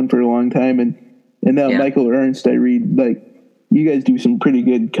 John for a long time, and now Michael Ernst. I read, like, you guys do some pretty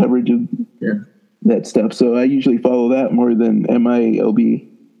good coverage of that stuff, so I usually follow that more than MILB.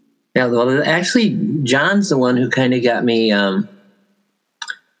 Yeah, well, actually, John's the one who kind of got me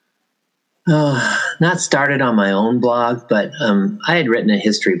not started on my own blog, but I had written a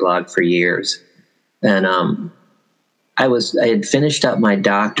history blog for years, and I had finished up my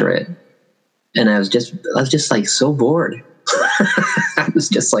doctorate, and I was just like so bored. I was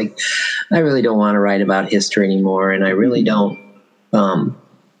just like, I really don't want to write about history anymore, and I really don't. I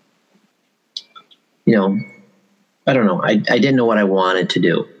don't know. I didn't know what I wanted to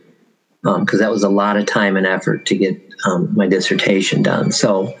do because that was a lot of time and effort to get my dissertation done.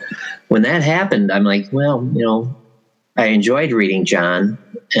 So when that happened, I'm like, well, you know, I enjoyed reading John,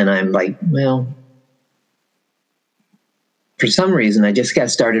 and I'm like, well, for some reason, I just got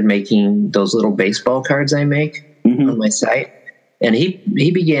started making those little baseball cards I make on my site, and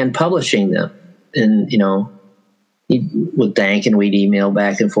he began publishing them, and you know, he would thank, and we'd email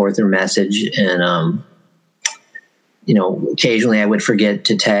back and forth or message, and you know, occasionally I would forget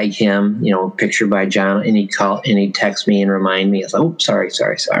to tag him, you know, picture by John, and he'd text me and remind me. I was like, oh, sorry.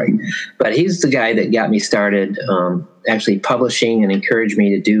 But he's the guy that got me started actually publishing and encouraged me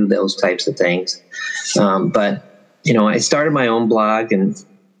to do those types of things. But you know, I started my own blog, and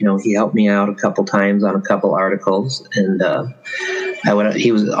you know, he helped me out a couple times on a couple articles, and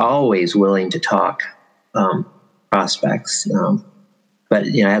he was always willing to talk prospects. But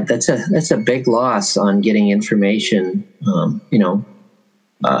you know, that's a big loss on getting information, you know,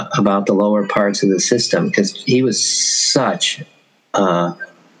 about the lower parts of the system, because he was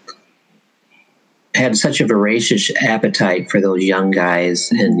had such a voracious appetite for those young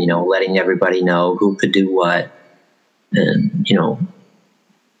guys, and you know, letting everybody know who could do what, and you know,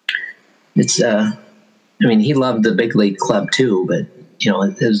 it's I mean, he loved the big league club too, but you know,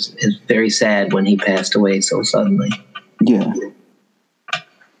 it was very sad when he passed away so suddenly. Yeah.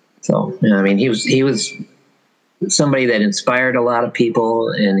 So, you know, I mean, he was somebody that inspired a lot of people,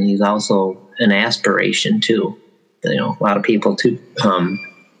 and he's also an aspiration too. You know, a lot of people to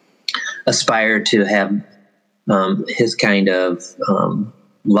aspire to have his kind of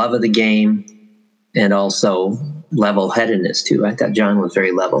love of the game, and also level-headedness too. I thought John was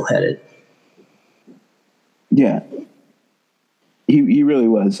very level-headed. Yeah, he really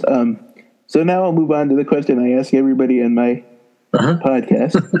was. So now I'll move on to the question I ask everybody in my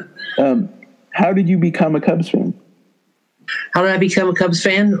podcast. How did you become a Cubs fan? How did I become a Cubs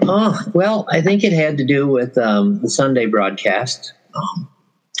fan? Oh, well, I think it had to do with the Sunday broadcast.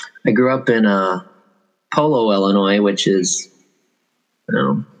 I grew up in a Polo, Illinois, which is,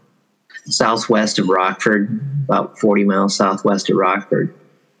 southwest of Rockford, about 40 miles southwest of Rockford.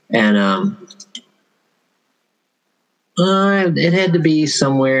 And it had to be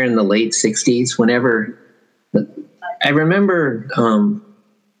somewhere in the late 60s, whenever I remember,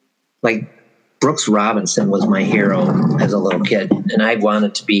 like, Brooks Robinson was my hero as a little kid, and I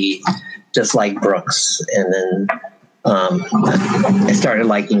wanted to be just like Brooks. And then I started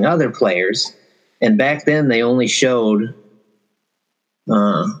liking other players, and back then they only showed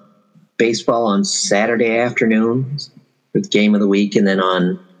baseball on Saturday afternoons with Game of the Week, and then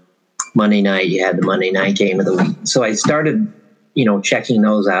on Monday night you had the Monday night Game of the Week. So I started, checking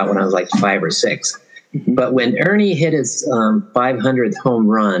those out when I was like 5 or 6. But when Ernie hit his 500th home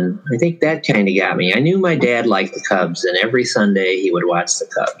run, I think that kind of got me. I knew my dad liked the Cubs, and every Sunday he would watch the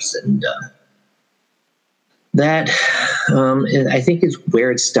Cubs. And that, I think, is where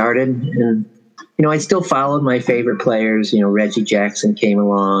it started. And, I still followed my favorite players. Reggie Jackson came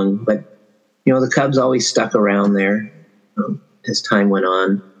along. But, the Cubs always stuck around there as time went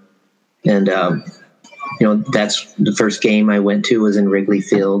on. And, that's the first game I went to was in Wrigley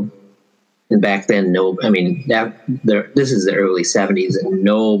Field. And back then, this is the early 70s, and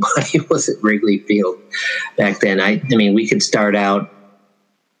nobody was at Wrigley Field back then. I mean, we could start out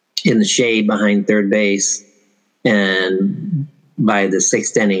in the shade behind third base, and by the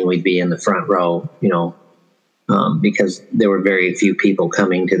 6th inning, we'd be in the front row, because there were very few people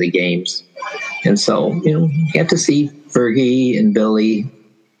coming to the games. And so, you had to see Fergie and Billy.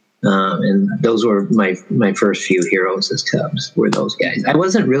 And those were my first few heroes as Cubs, were those guys. I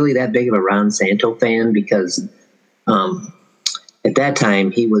wasn't really that big of a Ron Santo fan because at that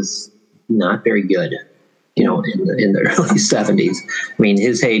time he was not very good, in the early 70s. I mean,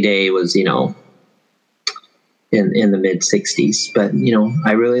 his heyday was, in the mid 60s. But,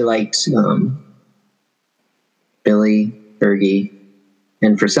 I really liked Billy, Fergie,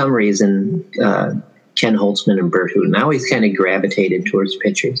 and for some reason, Ken Holtzman and Bert Hooton. I always kind of gravitated towards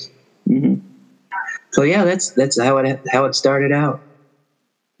pitchers. Mm-hmm. So yeah, that's how it started out.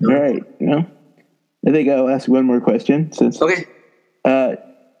 All right. I think I'll ask one more question. Okay.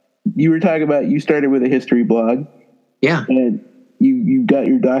 You were talking about you started with a history blog. Yeah. And you got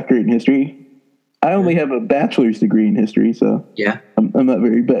your doctorate in history. I only have a bachelor's degree in history, so yeah, I'm not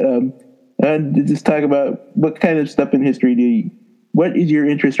very. But and just talk about what kind of stuff in history what is your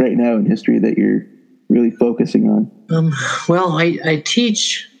interest right now in history that you're really focusing on? Well, I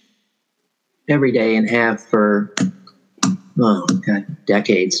teach every day and have for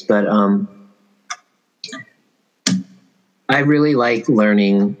decades, but I really like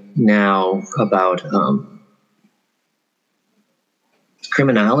learning now about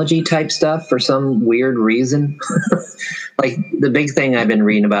criminology type stuff for some weird reason. Like the big thing I've been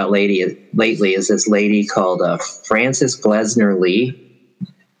reading about lately is this lady called Frances Glessner Lee.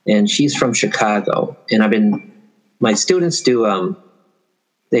 And she's from Chicago. And my students do,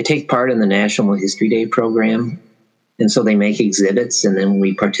 they take part in the National History Day program. And so they make exhibits, and then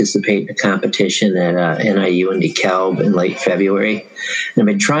we participate in a competition at NIU in DeKalb in late February. And I've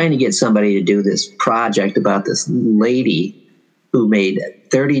been trying to get somebody to do this project about this lady who made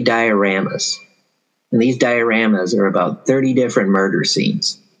 30 dioramas. And these dioramas are about 30 different murder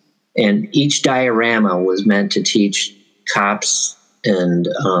scenes. And each diorama was meant to teach cops and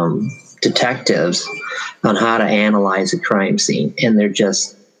detectives on how to analyze a crime scene. And they're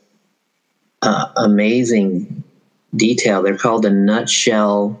just amazing detail. They're called the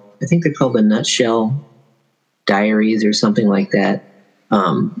Nutshell. I think they're called the Nutshell Diaries or something like that.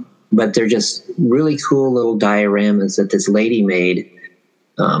 But they're just really cool little dioramas that this lady made.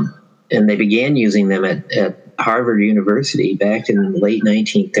 And they began using them at Harvard University back in the late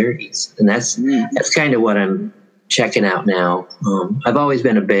 1930s. And that's kind of what I'm checking out now. I've always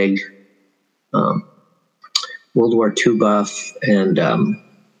been a big World War II buff, and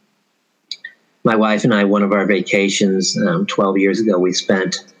my wife and I, one of our vacations 12 years ago, we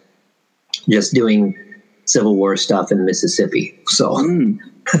spent just doing Civil War stuff in Mississippi. So, and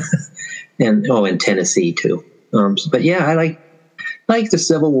in Tennessee too. But yeah, I like the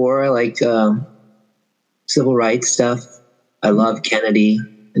Civil War. I like civil rights stuff. I love Kennedy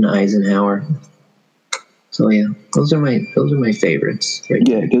and Eisenhower. So yeah, those are my favorites. Right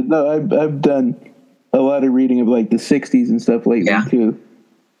yeah, because I've done a lot of reading of like the '60s and stuff lately too.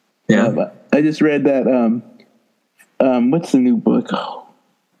 Yeah, I just read that. What's the new book? Oh,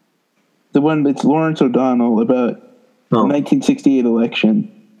 the one that's Lawrence O'Donnell about the 1968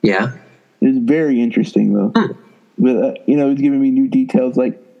 election. Yeah, it was very interesting though. But it was giving me new details,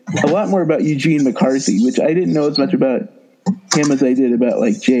 like a lot more about Eugene McCarthy, which I didn't know as much about him as I did about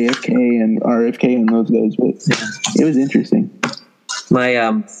like JFK and RFK and those guys, but it was interesting.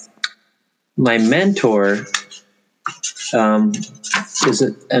 My mentor is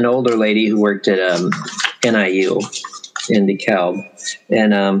an older lady who worked at NIU in DeKalb,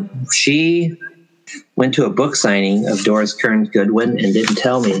 and she went to a book signing of Doris Kearns Goodwin and didn't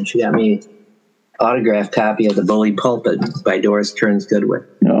tell me, and she got me an autographed copy of The Bully Pulpit by Doris Kearns Goodwin.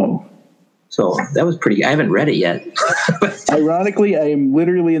 No. So that was pretty. I haven't read it yet. Ironically, I am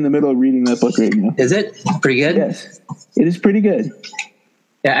literally in the middle of reading that book right now. Is it pretty good? Yes, it is pretty good.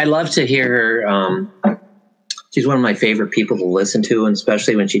 Yeah, I love to hear her. She's one of my favorite people to listen to, and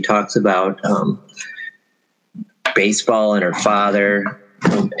especially when she talks about baseball and her father.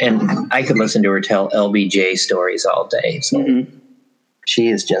 And I could listen to her tell LBJ stories all day. So she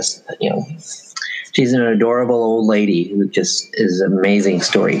is just, she's an adorable old lady who just is an amazing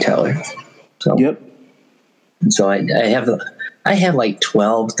storyteller. So, yep. And so I have like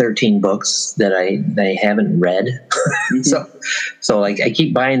 12, 13 books that I haven't read. So like I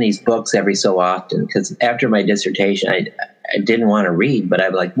keep buying these books every so often because after my dissertation, I didn't want to read, but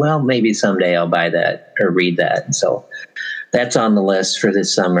I'm like, well, maybe someday I'll buy that or read that. And so that's on the list for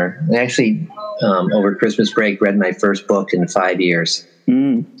this summer. I actually, over Christmas break, read my first book in 5 years.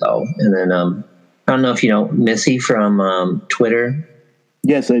 So, and then I don't know if you know Missy from Twitter.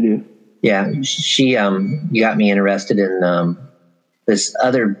 Yes, I do. Yeah, she got me interested in this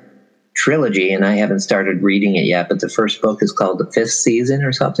other trilogy, and I haven't started reading it yet. But the first book is called The Fifth Season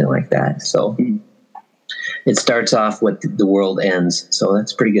or something like that. So it starts off with The World Ends. So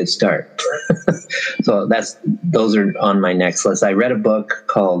that's a pretty good start. So those are on my next list. I read a book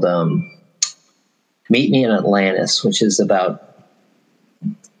called Meet Me in Atlantis, which is about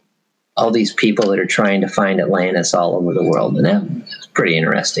all these people that are trying to find Atlantis all over the world. And that's pretty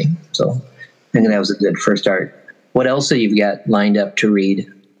interesting. So I think that was a good first start. What else have you got lined up to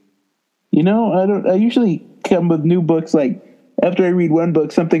read? I usually come with new books. Like after I read one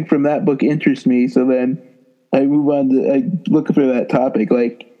book, something from that book interests me. So then I move on I look for that topic.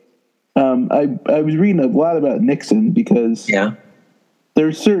 Like, I was reading a lot about Nixon because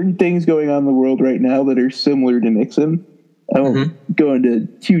there's certain things going on in the world right now that are similar to Nixon. I won't go into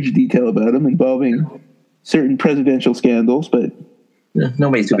huge detail about them involving certain presidential scandals, but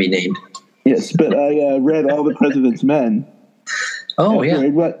nobody's to be named. Yes, but I read All the President's Men. Oh,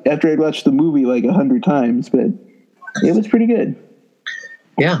 after I'd watched the movie like 100 times, but it was pretty good.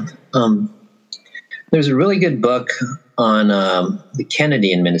 Yeah. There's a really good book on the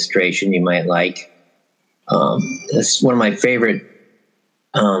Kennedy administration you might like. It's one of my favorite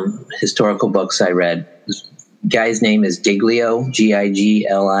historical books I read. This guy's name is Giglio,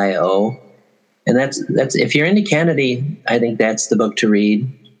 Giglio. And that's if you're into Kennedy, I think that's the book to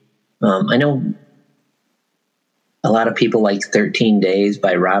read. I know a lot of people like 13 Days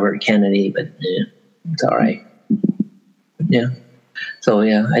by Robert Kennedy, but it's all right. Yeah. So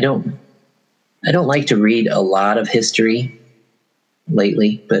yeah, I don't like to read a lot of history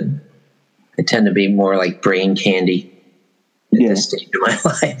lately, but I tend to be more like brain candy at this stage of my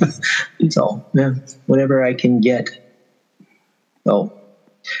life. So yeah, whatever I can get. So,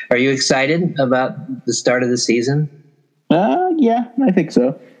 are you excited about the start of the season? Yeah, I think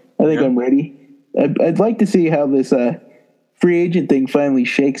so. I think I'm ready. I'd like to see how this free agent thing finally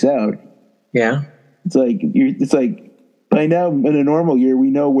shakes out. Yeah, it's like by now in a normal year we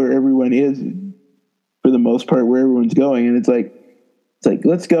know where everyone is for the most part, where everyone's going, and it's like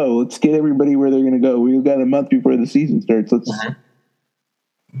let's go, let's get everybody where they're going to go. We've got a month before the season starts.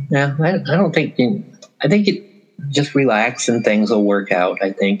 Yeah, I don't think. I think it just relax and things will work out.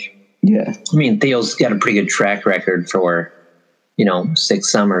 I think. Yeah, I mean Theo's got a pretty good track record for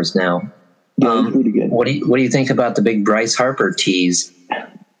 6 summers now. Yeah, pretty good. What do you think about the big Bryce Harper tease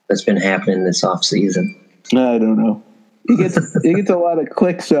that's been happening this off season? I don't know. It gets a lot of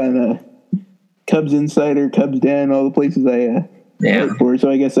clicks on Cubs Insider, Cubs Den, all the places I work for. So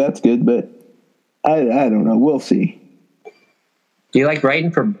I guess that's good, but I don't know. We'll see. Do you like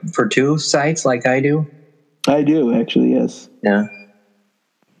writing for 2 sites like I do? I do actually. Yes. Yeah.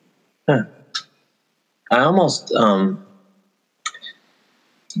 Huh. I almost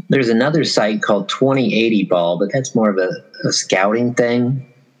there's another site called 2080 Ball, but that's more of a scouting thing.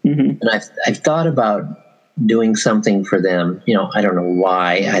 And I've thought about doing something for them. I don't know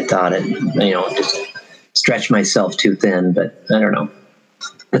why I thought it, just stretch myself too thin, but I don't know.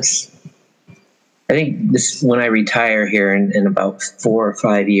 I think this, when I retire here in about 4 or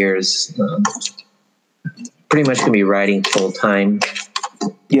 5 years, pretty much going to be writing full time.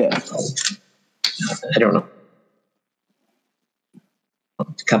 Yeah. So, I don't know. A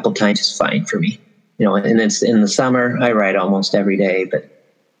couple times is fine for me. and it's in the summer. I write almost every day, but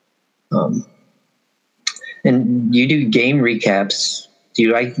and you do game recaps. Do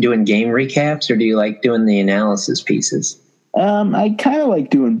you like doing game recaps, or do you like doing the analysis pieces? I kind of like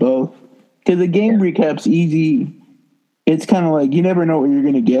doing both because the game recap's easy. It's kind of like you never know what you're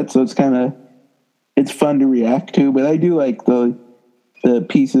going to get, so it's fun to react to. But I do like the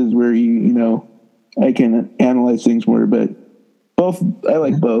pieces where I can analyze things more. But I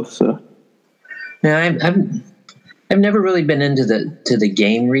like both. So yeah, I've never really been into the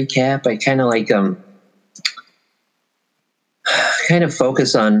game recap. I kind of like kind of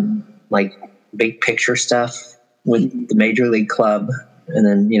focus on like big picture stuff with the Major League Club, and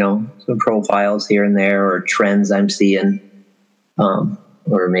then some profiles here and there or trends I'm seeing,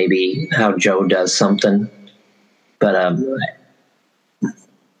 or maybe how Joe does something. But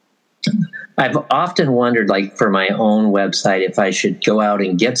I've often wondered, like for my own website, if I should go out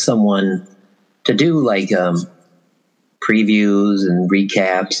and get someone to do like previews and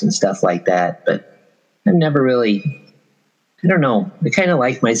recaps and stuff like that. But I've never really. I don't know. I kind of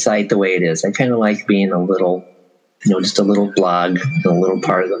like my site the way it is. I kind of like being a little, just a little blog in a little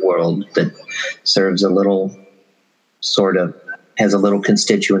part of the world that serves a little has a little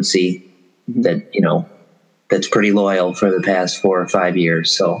constituency that, that's pretty loyal for the past 4 or 5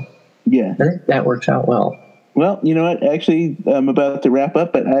 years. So yeah, I think that works out well. Well, you know what? Actually, I'm about to wrap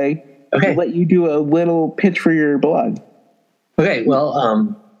up, but I will let you do a little pitch for your blog. Okay.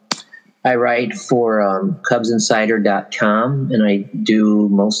 Well, I write for CubsInsider.com, and I do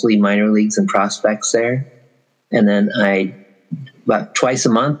mostly minor leagues and prospects there. And then about twice a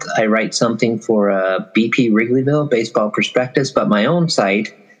month, I write something for BP Wrigleyville, Baseball Prospectus. But my own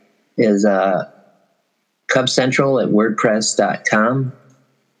site is Cubs Central at WordPress.com.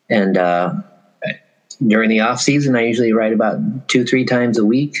 And during the off season, I usually write about 2-3 times a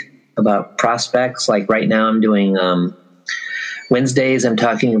week about prospects. Like right now, I'm doing Wednesdays, I'm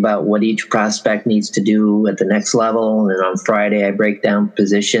talking about what each prospect needs to do at the next level. And then on Friday, I break down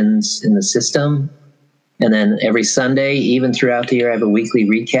positions in the system. And then every Sunday, even throughout the year, I have a weekly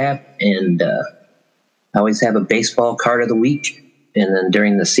recap. And I always have a baseball card of the week. And then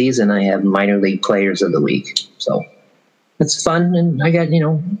during the season, I have minor league players of the week. So it's fun. And I got,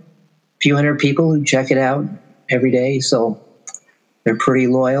 a few hundred people who check it out every day. So they're pretty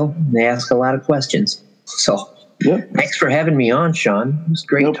loyal. And they ask a lot of questions. So thanks for having me on, Sean. It was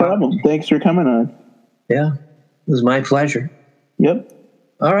great. No problem. Thanks for coming on. Yeah, it was my pleasure. Yep.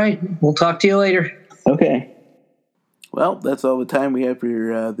 All right. We'll talk to you later. Okay. Well, that's all the time we have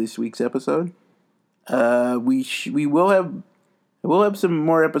for this week's episode. We'll have some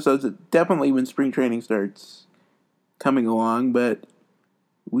more episodes definitely when spring training starts coming along, but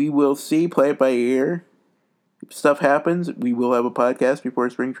we will see. Play it by ear. If stuff happens, we will have a podcast before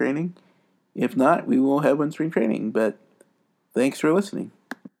spring training. If not, we will have one spring training. But thanks for listening.